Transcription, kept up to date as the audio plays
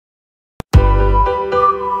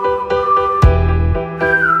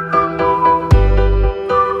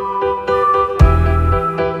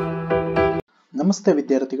ನಮಸ್ತೆ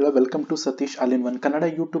ವಿದ್ಯಾರ್ಥಿಗಳ welcome to Satish all in one Kannada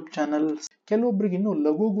YouTube channel. ಕೆಲವೊಬ್ಬರಿಗೆ ಇನ್ನು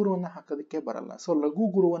ಲಘು ಗುರುವನ್ನ ಹಾಕೋದಕ್ಕೆ ಬರಲ್ಲ. ಸೊ ಲಘು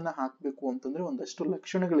ಗುರುವನ್ನ ಹಾಕಬೇಕು ಅಂತಂದ್ರೆ ಒಂದಷ್ಟು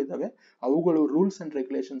ಲಕ್ಷಣಗಳಿದಾವೆ, ಅವುಗಳು ರೂಲ್ಸ್ ಅಂಡ್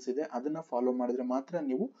ರೆಗ್ಯುಲೇಷನ್ಸ್ ಇದೆ. ಅದನ್ನ ಫಾಲೋ ಮಾಡಿದ್ರೆ ಮಾತ್ರ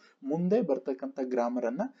ನೀವು ಮುಂದೆ ಬರ್ತಕ್ಕಂಥ ಗ್ರಾಮರ್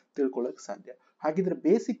ಅನ್ನ ತಿಳ್ಕೊಳ್ಳಕ್ ಸಾಧ್ಯ. ಹಾಗಿದ್ರೆ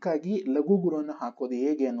ಬೇಸಿಕ್ ಆಗಿ ಲಘು ಗುರುವನ್ನ ಹಾಕೋದು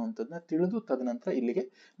ಹೇಗೆ ಅನ್ನುವಂಥದ್ದನ್ನ ತಿಳಿದು ತದನಂತರ ಇಲ್ಲಿಗೆ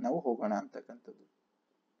ನಾವು ಹೋಗೋಣ ಅಂತಕ್ಕಂಥದ್ದು.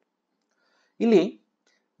 ಇಲ್ಲಿ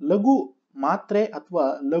ಲಘು ಮಾತ್ರೆ ಅಥವಾ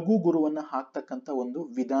ಲಘು ಗುರುವನ್ನ ಹಾಕ್ತಕ್ಕಂಥ ಒಂದು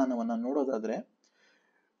ವಿಧಾನವನ್ನ ನೋಡೋದಾದ್ರೆ,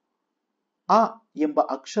 ಆ ಎಂಬ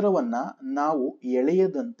ಅಕ್ಷರವನ್ನ ನಾವು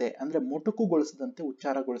ಎಳೆಯದಂತೆ ಅಂದ್ರೆ ಮೊಟಕುಗೊಳಿಸದಂತೆ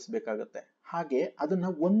ಉಚ್ಚಾರಗೊಳಿಸಬೇಕಾಗತ್ತೆ. ಹಾಗೆ ಅದನ್ನ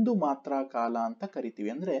ಒಂದು ಮಾತ್ರ ಕಾಲ ಅಂತ ಕರಿತೀವಿ.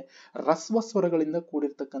 ಅಂದ್ರೆ ರಸ್ವ ಸ್ವರಗಳಿಂದ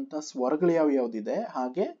ಕೂಡಿರ್ತಕ್ಕಂಥ ಸ್ವರಗಳು ಯಾವ್ಯಾವ್ದಿದೆ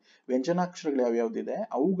ಹಾಗೆ ವ್ಯಂಜನಾಕ್ಷರಗಳು ಯಾವ್ಯಾವ್ದಿದೆ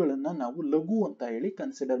ಅವುಗಳನ್ನ ನಾವು ಲಘು ಅಂತ ಹೇಳಿ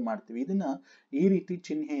ಕನ್ಸಿಡರ್ ಮಾಡ್ತೀವಿ. ಇದನ್ನ ಈ ರೀತಿ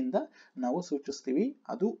ಚಿಹ್ನೆಯಿಂದ ನಾವು ಸೂಚಿಸ್ತೀವಿ.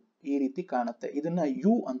 ಅದು ಈ ರೀತಿ ಕಾಣುತ್ತೆ. ಇದನ್ನ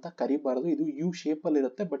ಯು ಅಂತ ಕರಿಬಾರದು, ಇದು ಯು ಶೇಪ್ ಅಲ್ಲಿ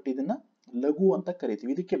ಇರುತ್ತೆ, ಬಟ್ ಇದನ್ನ ಲಘು ಅಂತ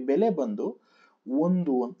ಕರಿತೀವಿ. ಇದಕ್ಕೆ ಬೆಲೆ ಬಂದು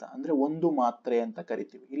ಒಂದು ಅಂತ ಅಂದ್ರೆ ಒಂದು ಮಾತ್ರೆ ಅಂತ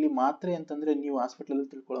ಕರಿತೀವಿ. ಇಲ್ಲಿ ಮಾತ್ರೆ ಅಂತಂದ್ರೆ ನೀವು ಹಾಸ್ಪಿಟಲ್ ಅಲ್ಲಿ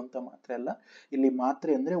ತಿಳ್ಕೊಳ್ಳುವಂತ ಮಾತ್ರೆ ಅಲ್ಲ. ಇಲ್ಲಿ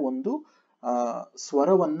ಮಾತ್ರೆ ಅಂದ್ರೆ ಒಂದು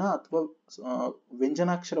ಸ್ವರವನ್ನ ಅಥವಾ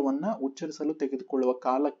ವ್ಯಂಜನಾಕ್ಷರವನ್ನ ಉಚ್ಚರಿಸಲು ತೆಗೆದುಕೊಳ್ಳುವ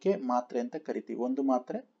ಕಾಲಕ್ಕೆ ಮಾತ್ರೆ ಅಂತ ಕರಿತೀವಿ. ಒಂದು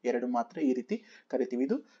ಮಾತ್ರೆ, ಎರಡು ಮಾತ್ರೆ ಈ ರೀತಿ ಕರಿತೀವಿ.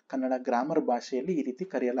 ಇದು ಕನ್ನಡ ಗ್ರಾಮರ್ ಭಾಷೆಯಲ್ಲಿ ಈ ರೀತಿ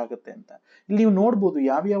ಕರೆಯಲಾಗುತ್ತೆ ಅಂತ. ಇಲ್ಲಿ ನೀವು ನೋಡ್ಬೋದು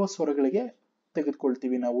ಯಾವ್ಯಾವ ಸ್ವರಗಳಿಗೆ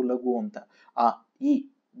ತೆಗೆದುಕೊಳ್ತೀವಿ ನಾವು ಲಘು ಅಂತ. ಆ, ಇ,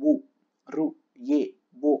 ಉ, ರು, ಎ,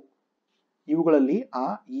 ಓ ಇವುಗಳಲ್ಲಿ ಆ,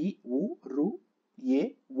 ಇ, ಉ, ರು, ಎ,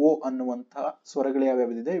 ಓ ಅನ್ನುವಂತಹ ಸ್ವರಗಳು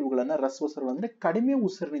ಯಾವ್ಯಾವಿದೆ ಇವುಗಳನ್ನ ರಸ್ವ ಸ್ವರಗಳು ಅಂದ್ರೆ ಕಡಿಮೆ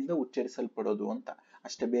ಉಸಿರಿನಿಂದ ಉಚ್ಚರಿಸಲ್ಪಡೋದು ಅಂತ,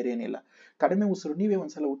 ಅಷ್ಟೇ, ಬೇರೆ ಏನಿಲ್ಲ. ಕಡಿಮೆ ಉಸಿರು ನೀವೇ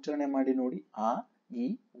ಒಂದ್ಸಲ ಉಚ್ಚಾರಣೆ ಮಾಡಿ ನೋಡಿ. ಆ, ಇ,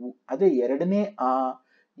 ಉ. ಅದೇ ಎರಡನೇ ಆ,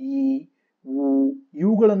 ಈ, ಉ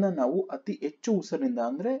ಇವುಗಳನ್ನ ನಾವು ಅತಿ ಹೆಚ್ಚು ಉಸಿರಿನಿಂದ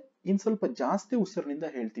ಅಂದ್ರೆ ಇನ್ ಸ್ವಲ್ಪ ಜಾಸ್ತಿ ಉಸಿರಿನಿಂದ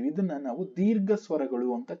ಹೇಳ್ತೀವಿ. ಇದನ್ನ ನಾವು ದೀರ್ಘ ಸ್ವರಗಳು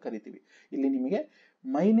ಅಂತ ಕರಿತೀವಿ. ಇಲ್ಲಿ ನಿಮಗೆ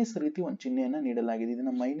ಮೈನಸ್ ರೀತಿ ಒಂದು ಚಿಹ್ನೆಯನ್ನ ನೀಡಲಾಗಿದೆ.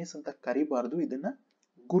 ಇದನ್ನ ಮೈನಸ್ ಅಂತ ಕರಿಬಾರ್ದು, ಇದನ್ನ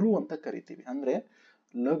ಗುರು ಅಂತ ಕರಿತೀವಿ. ಅಂದ್ರೆ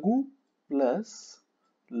ಲಘು ಪ್ಲಸ್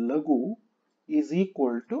ಲಘು ಈಸ್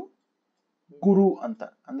ಈಕ್ವಲ್ ಟು ಗುರು ಅಂತ.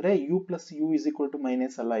 ಅಂದ್ರೆ you plus you is equal to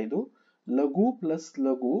minus ಅಲ್ಲ, ಇದು ಲಘು ಪ್ಲಸ್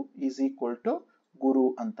ಲಘು ಈಸ್ ಈಕ್ವಲ್ ಟು ಗುರು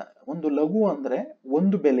ಅಂತ. ಒಂದು ಲಘು ಅಂದ್ರೆ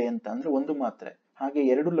ಒಂದು ಬೆಲೆ ಅಂತ ಅಂದ್ರೆ ಒಂದು ಮಾತ್ರೆ, ಹಾಗೆ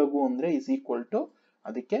ಎರಡು ಲಘು ಅಂದ್ರೆ ಈಸ್ ಈಕ್ವಲ್ ಟು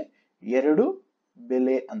ಅದಕ್ಕೆ ಎರಡು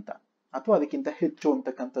ಬೆಲೆ ಅಂತ, ಅಥವಾ ಅದಕ್ಕಿಂತ ಹೆಚ್ಚು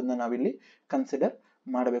ಅಂತಕ್ಕಂಥದ್ದನ್ನ ನಾವಿಲ್ಲಿ ಕನ್ಸಿಡರ್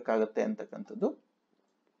ಮಾಡಬೇಕಾಗತ್ತೆ ಅಂತಕ್ಕಂಥದ್ದು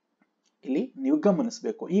ಇಲ್ಲಿ ನೀವು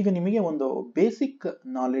ಗಮನಿಸಬೇಕು. ಈಗ ನಿಮಗೆ ಒಂದು ಬೇಸಿಕ್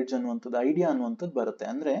ನಾಲೆಡ್ಜ್ ಅನ್ನುವಂಥದ್ದು, ಐಡಿಯಾ ಅನ್ನುವಂಥದ್ದು ಬರುತ್ತೆ.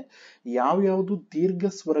 ಅಂದ್ರೆ ಯಾವ್ಯಾವ್ದು ದೀರ್ಘ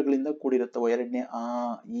ಸ್ವರಗಳಿಂದ ಕೂಡಿರುತ್ತವೋ, ಎರಡನೇ ಆ,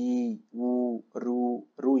 ಈ, ಉ,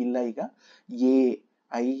 ರು ಇಲ್ಲ, ಈಗ ಎ,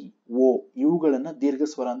 ಐ, ಓ ಇವುಗಳನ್ನ ದೀರ್ಘ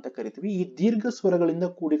ಸ್ವರ ಅಂತ ಕರಿತೀವಿ. ಈ ದೀರ್ಘ ಸ್ವರಗಳಿಂದ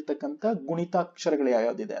ಕೂಡಿರ್ತಕ್ಕಂಥ ಗುಣಿತಾಕ್ಷರಗಳು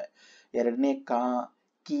ಯಾವ್ಯಾವ್ದಿದೆ, ಎರಡನೇ ಕಾ,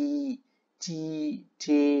 ಕಿ, ಚಿ,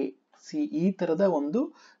 ಚೇ, ಸಿ ಈ ತರದ ಒಂದು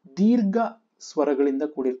ದೀರ್ಘ ಸ್ವರಗಳಿಂದ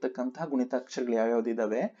ಕೂಡಿರ್ತಕ್ಕಂತಹ ಗುಣಿತಾಕ್ಷರಗಳು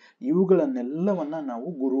ಯಾವ್ಯಾವ್ದಿದಾವೆ ಇವುಗಳನ್ನೆಲ್ಲವನ್ನ ನಾವು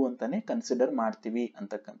ಗುರು ಅಂತಾನೆ ಕನ್ಸಿಡರ್ ಮಾಡ್ತೀವಿ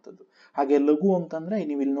ಅಂತಕ್ಕಂಥದ್ದು. ಹಾಗೆ ಲಘು ಅಂತಂದ್ರೆ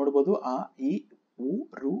ನೀವು ಇಲ್ಲಿ ನೋಡ್ಬೋದು ಆ, ಇ, ಉ,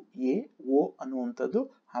 ರು, ಎ, ಓ ಅನ್ನುವಂಥದ್ದು.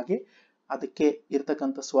 ಹಾಗೆ ಅದಕ್ಕೆ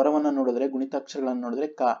ಇರ್ತಕ್ಕಂಥ ಸ್ವರವನ್ನ ನೋಡಿದ್ರೆ, ಗುಣಿತಾಕ್ಷರಗಳನ್ನ ನೋಡಿದ್ರೆ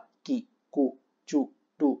ಕ, ಕಿ, ಕು, ಚು,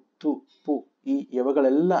 ಟು, ತು, ಪು ಈ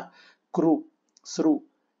ಯವಗಳೆಲ್ಲ ಕೃ, ಸೃ,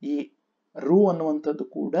 ಈ ರು ಅನ್ನುವಂಥದ್ದು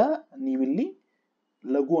ಕೂಡ ನೀವಿಲ್ಲಿ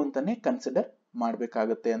ಲಘು ಅಂತಾನೆ ಕನ್ಸಿಡರ್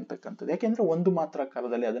ಮಾಡ್ಬೇಕಾಗತ್ತೆ ಅಂತಕ್ಕಂಥದ್ದು. ಯಾಕೆಂದ್ರೆ ಒಂದು ಮಾತ್ರ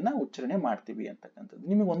ಕಾಲದಲ್ಲಿ ಅದನ್ನ ಉಚ್ಚಾರಣೆ ಮಾಡ್ತೀವಿ ಅಂತಕ್ಕಂಥದ್ದು.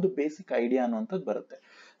 ನಿಮಗೆ ಒಂದು ಬೇಸಿಕ್ ಐಡಿಯಾ ಅನ್ನುವಂಥದ್ದು ಬರುತ್ತೆ.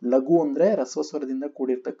 ಲಘು ಅಂದ್ರೆ ರಸ್ವಸ್ವರದಿಂದ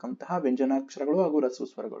ಕೂಡಿರ್ತಕ್ಕಂತಹ ವ್ಯಂಜನಾಕ್ಷರಗಳು ಹಾಗೂ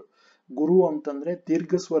ರಸ್ವಸ್ವರಗಳು. ಗುರು ಅಂತಂದ್ರೆ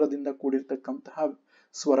ದೀರ್ಘ ಸ್ವರದಿಂದ ಕೂಡಿರ್ತಕ್ಕಂತಹ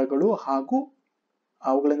ಸ್ವರಗಳು ಹಾಗೂ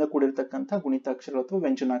ಅವುಗಳಿಂದ ಕೂಡಿರ್ತಕ್ಕಂತಹ ಗುಣಿತಾಕ್ಷರಗಳು ಅಥವಾ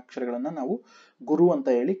ವ್ಯಂಜನಾಕ್ಷರಗಳನ್ನ ನಾವು ಗುರು ಅಂತ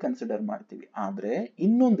ಹೇಳಿ ಕನ್ಸಿಡರ್ ಮಾಡ್ತೀವಿ. ಆದ್ರೆ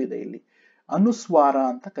ಇನ್ನೊಂದಿದೆ ಇಲ್ಲಿ, ಅನುಸ್ವಾರ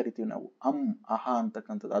ಅಂತ ಕರಿತೀವಿ ನಾವು. ಅಹ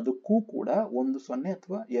ಅಂತಕ್ಕಂಥದ್ದು, ಅದಕ್ಕೂ ಕೂಡ 1-0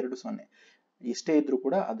 ಅಥವಾ 2-0 ಇಷ್ಟೇ ಇದ್ರೂ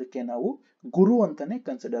ಕೂಡ ಅದಕ್ಕೆ ನಾವು ಗುರು ಅಂತಾನೆ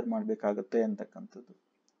ಕನ್ಸಿಡರ್ ಮಾಡ್ಬೇಕಾಗತ್ತೆ ಅಂತಕ್ಕಂಥದ್ದು.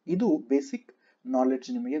 ಇದು ಬೇಸಿಕ್ ನಾಲೆಡ್ಜ್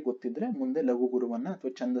ನಿಮಗೆ ಗೊತ್ತಿದ್ರೆ ಮುಂದೆ ಲಘು ಗುರುವನ್ನ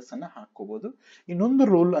ಅಥವಾ ಛಂದಸ್ಸನ್ನ ಹಾಕೋಬಹುದು. ಇನ್ನೊಂದು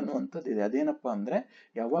ರೂಲ್ ಅನ್ನುವಂಥದ್ದು ಇದೆ, ಅದೇನಪ್ಪಾ ಅಂದ್ರೆ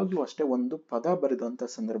ಯಾವಾಗ್ಲೂ ಅಷ್ಟೇ ಒಂದು ಪದ ಬರೆದಂತ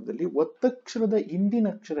ಸಂದರ್ಭದಲ್ಲಿ ಒತ್ತಕ್ಷರದ ಹಿಂದಿನ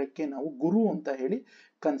ಅಕ್ಷರಕ್ಕೆ ನಾವು ಗುರು ಅಂತ ಹೇಳಿ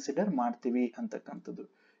ಕನ್ಸಿಡರ್ ಮಾಡ್ತೀವಿ ಅಂತಕ್ಕಂಥದ್ದು.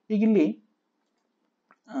 ಈಗ ಇಲ್ಲಿ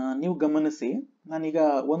ನೀವು ಗಮನಿಸಿ, ನಾನೀಗ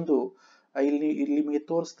ಒಂದು ಇಲ್ಲಿ ನಿಮಗೆ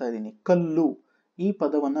ತೋರಿಸ್ತಾ ಇದ್ದೀನಿ. ಕಲ್ಲು ಈ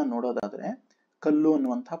ಪದವನ್ನ ನೋಡೋದಾದ್ರೆ, ಕಲ್ಲು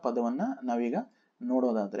ಅನ್ನುವಂತಹ ಪದವನ್ನ ನಾವೀಗ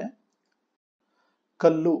ನೋಡೋದಾದ್ರೆ,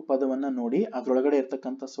 ಕಲ್ಲು ಪದವನ್ನ ನೋಡಿ ಅದ್ರೊಳಗಡೆ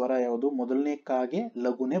ಇರ್ತಕ್ಕಂಥ ಸ್ವರ ಯಾವುದು, ಮೊದಲನೇ ಕಾಗೆ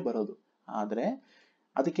ಲಘುನೇ ಬರೋದು. ಆದ್ರೆ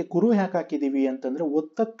ಅದಕ್ಕೆ ಗುರು ಯಾಕೆ ಹಾಕಿದೀವಿ ಅಂತಂದ್ರೆ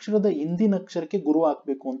ಒತ್ತಕ್ಷರದ ಹಿಂದಿನ ಅಕ್ಷರಕ್ಕೆ ಗುರು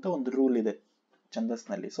ಹಾಕ್ಬೇಕು ಅಂತ ಒಂದು ರೂಲ್ ಇದೆ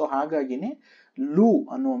ಛಂದಸ್ನಲ್ಲಿ. ಸೊ ಹಾಗಾಗಿನೇ ಲು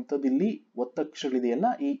ಅನ್ನುವಂಥದ್ದು ಇಲ್ಲಿ ಒತ್ತಕ್ಷರಗಳಿದೆಯಲ್ಲ,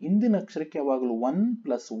 ಈ ಹಿಂದಿನ ಅಕ್ಷರಕ್ಕೆ ಯಾವಾಗಲೂ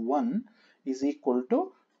 1+1 ಈಸ್ ಈಕ್ವಲ್ ಟು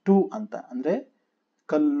 2 ಅಂತ. ಅಂದ್ರೆ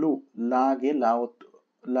ಕಲ್ಲು ಲಾಗೆ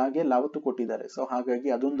ಲಾವತ್ತು ಕೊಟ್ಟಿದ್ದಾರೆ. ಸೊ ಹಾಗಾಗಿ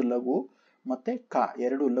ಅದೊಂದು ಲಘು ಮತ್ತೆ ಕ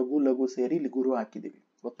ಎರಡು ಲಘು ಲಘು ಸೇರಿ ಇಲ್ಲಿ ಗುರು ಹಾಕಿದೀವಿ.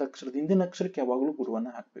 ಒತ್ತಕ್ಷರದ ಹಿಂದಿನ ಅಕ್ಷರಕ್ಕೆ ಯಾವಾಗಲೂ ಗುರುವನ್ನ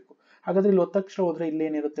ಹಾಕ್ಬೇಕು. ಹಾಗಾದ್ರೆ ಇಲ್ಲಿ ಒತ್ತಕ್ಷರ ಹೋದ್ರೆ ಇಲ್ಲಿ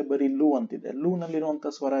ಏನಿರುತ್ತೆ, ಬರೀ ಲೂ ಅಂತಿದೆ. ಲೂ ನಲ್ಲಿರುವಂತ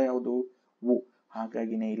ಸ್ವರ ಯಾವುದು, ಉ.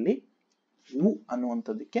 ಹಾಗಾಗಿನೇ ಇಲ್ಲಿ ಉ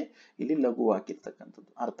ಅನ್ನುವಂಥದ್ದಕ್ಕೆ ಇಲ್ಲಿ ಲಘು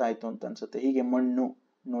ಹಾಕಿರ್ತಕ್ಕಂಥದ್ದು. ಅರ್ಥ ಆಯ್ತು ಅಂತ ಅನ್ಸುತ್ತೆ. ಹೀಗೆ ಮಣ್ಣು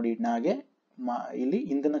ನೋಡಿ, ನಾಗೆ ಇಲ್ಲಿ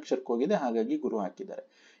ಹಿಂದಿನ ಅಕ್ಷರಕ್ಕೆ ಹೋಗಿದೆ, ಹಾಗಾಗಿ ಗುರು ಹಾಕಿದ್ದಾರೆ.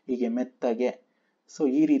 ಹೀಗೆ ಮೆತ್ತಗೆ. ಸೊ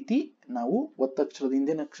ಈ ರೀತಿ ನಾವು ಒತ್ತಕ್ಷರದ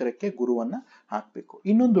ಹಿಂದಿನ ಅಕ್ಷರಕ್ಕೆ ಗುರುವನ್ನ ಹಾಕ್ಬೇಕು.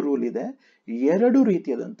 ಇನ್ನೊಂದು ರೂಲ್ ಇದೆ, ಎರಡು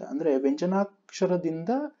ರೀತಿಯಾದಂತ ಅಂದ್ರೆ ವ್ಯಂಜನಾಕ್ಷರದಿಂದ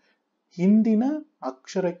ಹಿಂದಿನ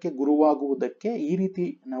ಅಕ್ಷರಕ್ಕೆ ಗುರುವಾಗುವುದಕ್ಕೆ ಈ ರೀತಿ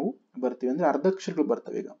ನಾವು ಬರ್ತೀವಿ. ಅಂದ್ರೆ ಅರ್ಧಕ್ಷರಗಳು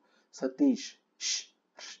ಬರ್ತವೆ. ಈಗ ಸತೀಶ್,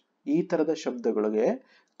 ಈ ತರದ ಶಬ್ದಗಳಿಗೆ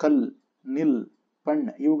ಕಲ್, ನಿಲ್, ಪಣ್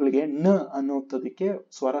ಇವುಗಳಿಗೆ ನ ಅನ್ನೋದಕ್ಕೆ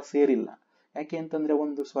ಸ್ವರ ಸೇರಿಲ್ಲ. ಯಾಕೆ ಅಂತಂದ್ರೆ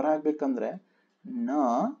ಒಂದು ಸ್ವರ ಆಗ್ಬೇಕಂದ್ರೆ ನ,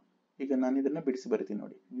 ಈಗ ನಾನು ಇದನ್ನ ಬಿಡಿಸಿ ಬರಿತೀನಿ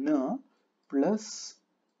ನೋಡಿ, ನ ಪ್ಲಸ್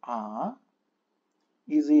ಆ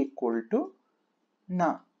ಈಸ್ ಈಕ್ವಲ್ ಟು ನ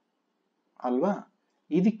ಅಲ್ವಾ.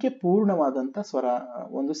 ಇದಕ್ಕೆ ಪೂರ್ಣವಾದಂತ ಸ್ವರ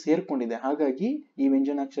ಒಂದು ಸೇರ್ಕೊಂಡಿದೆ. ಹಾಗಾಗಿ ಈ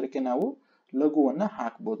ವ್ಯಂಜನಾಕ್ಷರಕ್ಕೆ ನಾವು ಲಘುವನ್ನ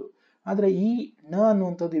ಹಾಕ್ಬೋದು. ಆದ್ರೆ ಈ ನ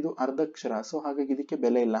ಅನ್ನುವಂಥದ್ದು ಇದು ಅರ್ಧಕ್ಷರ. ಸೊ ಹಾಗಾಗಿ ಇದಕ್ಕೆ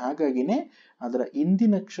ಬೆಲೆ ಇಲ್ಲ. ಹಾಗಾಗಿನೇ ಅದರ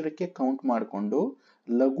ಹಿಂದಿನ ಅಕ್ಷರಕ್ಕೆ ಕೌಂಟ್ ಮಾಡಿಕೊಂಡು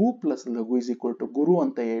ಲಘು ಪ್ಲಸ್ ಲಘು ಇಸ್ ಈಕ್ವಲ್ ಟು ಗುರು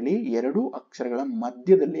ಅಂತ ಹೇಳಿ ಎರಡೂ ಅಕ್ಷರಗಳ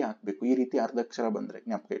ಮಧ್ಯದಲ್ಲಿ ಹಾಕ್ಬೇಕು. ಈ ರೀತಿ ಅರ್ಧಕ್ಷರ ಬಂದ್ರೆ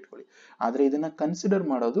ಜ್ಞಾಪಕ ಇಟ್ಕೊಳ್ಳಿ. ಆದ್ರೆ ಇದನ್ನ ಕನ್ಸಿಡರ್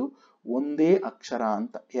ಮಾಡೋದು ಒಂದೇ ಅಕ್ಷರ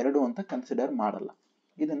ಅಂತ, ಎರಡು ಅಂತ ಕನ್ಸಿಡರ್ ಮಾಡಲ್ಲ.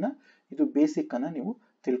 ಇದು ಬೇಸಿಕ್ ಅನ್ನ ನೀವು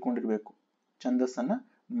ತಿಳ್ಕೊಂಡಿರ್ಬೇಕು ಛಂದಸ್ಸನ್ನ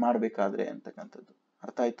ಮಾಡ್ಬೇಕಾದ್ರೆ ಅಂತಕ್ಕಂಥದ್ದು.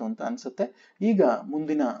 ಅರ್ಥ ಆಯ್ತು ಅಂತ ಅನ್ಸುತ್ತೆ. ಈಗ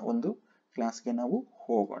ಮುಂದಿನ ಒಂದು ಕ್ಲಾಸ್ಗೆ ನಾವು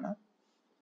ಹೋಗೋಣ.